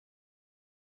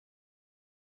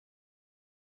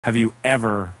Have you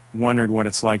ever wondered what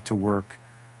it's like to work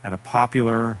at a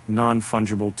popular,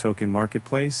 non-fungible token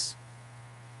marketplace?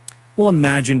 Well,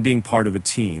 imagine being part of a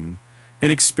team that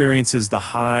experiences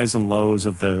the highs and lows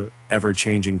of the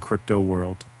ever-changing crypto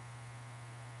world.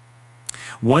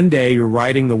 One day you're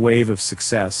riding the wave of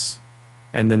success,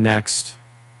 and the next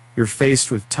you're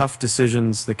faced with tough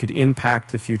decisions that could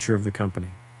impact the future of the company.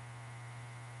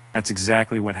 That's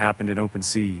exactly what happened at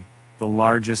OpenSea, the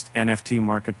largest NFT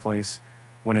marketplace,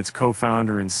 when its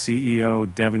co-founder and CEO,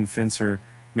 Devin Finzer,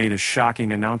 made a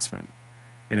shocking announcement.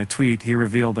 In a tweet, he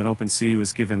revealed that OpenSea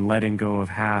was given letting go of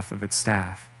half of its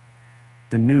staff.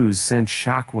 The news sent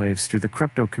shockwaves through the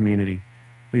crypto community,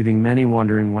 leaving many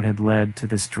wondering what had led to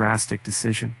this drastic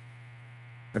decision.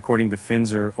 According to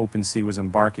Finzer, OpenSea was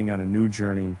embarking on a new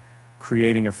journey,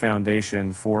 creating a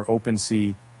foundation for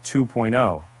OpenSea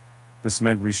 2.0. This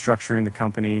meant restructuring the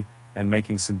company and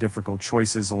making some difficult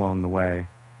choices along the way.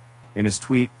 In his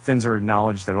tweet, Finzer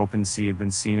acknowledged that OpenSea had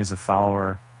been seen as a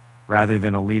follower rather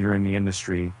than a leader in the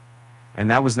industry,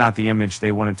 and that was not the image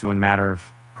they wanted to matter.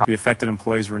 The affected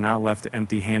employees were not left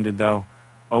empty-handed, though.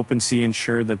 OpenSea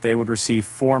ensured that they would receive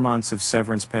 4 months of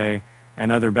severance pay and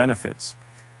other benefits.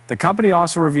 The company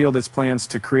also revealed its plans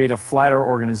to create a flatter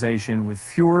organization with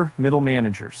fewer middle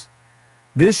managers.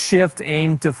 This shift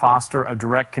aimed to foster a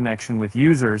direct connection with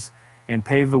users and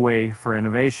pave the way for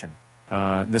innovation.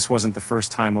 This wasn't the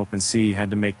first time OpenSea had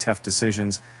to make tough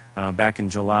decisions. Back in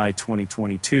July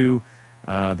 2022,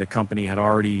 the company had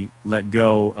already let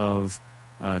go of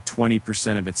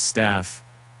 20% of its staff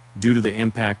due to the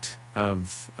impact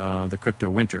of the crypto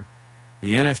winter.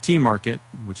 The NFT market,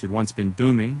 which had once been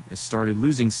booming, has started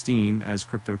losing steam as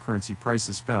cryptocurrency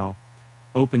prices fell.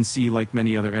 OpenSea, like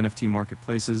many other NFT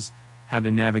marketplaces, had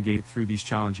to navigate through these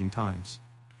challenging times.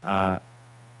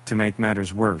 To make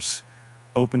matters worse,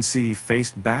 OpenSea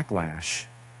faced backlash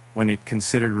when it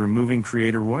considered removing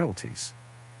creator royalties.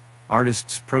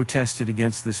 Artists protested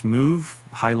against this move,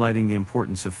 highlighting the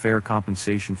importance of fair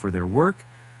compensation for their work.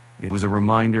 It was a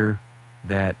reminder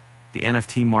that the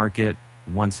NFT market,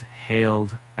 once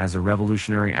hailed as a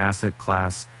revolutionary asset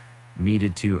class,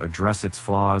 needed to address its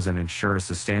flaws and ensure a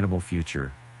sustainable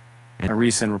future. A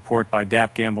recent report by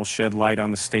Dapp Gamble shed light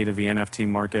on the state of the NFT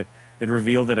market. It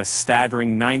revealed that a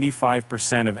staggering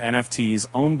 95% of NFTs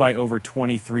owned by over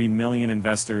 23 million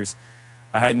investors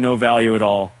had no value at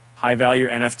all. High-value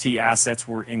NFT assets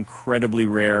were incredibly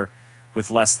rare, with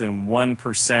less than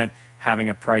 1% having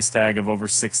a price tag of over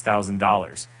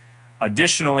 $6,000.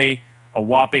 Additionally, a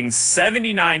whopping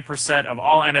 79% of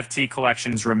all NFT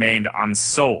collections remained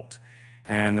unsold.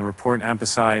 And the report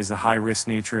emphasized the high-risk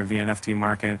nature of the NFT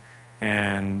market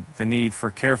and the need for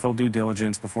careful due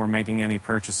diligence before making any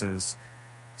purchases.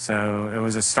 So it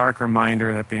was a stark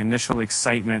reminder that the initial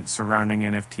excitement surrounding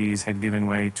NFTs had given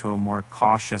way to a more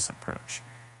cautious approach.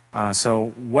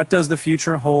 So what does the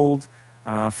future hold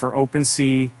for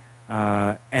OpenSea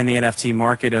and the NFT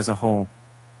market as a whole?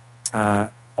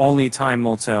 Only time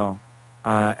will tell.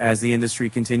 As the industry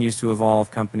continues to evolve,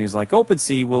 companies like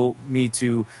OpenSea will need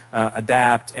to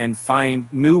adapt and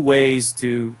find new ways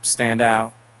to stand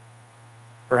out.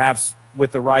 Perhaps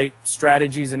with the right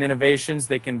strategies and innovations,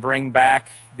 they can bring back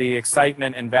the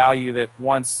excitement and value that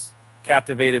once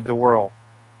captivated the world.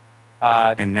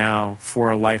 And now for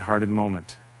a lighthearted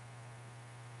moment.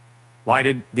 Why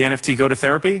did the NFT go to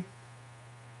therapy?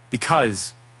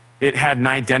 Because it had an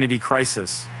identity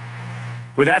crisis.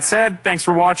 With that said, thanks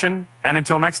for watching, and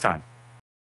until next time.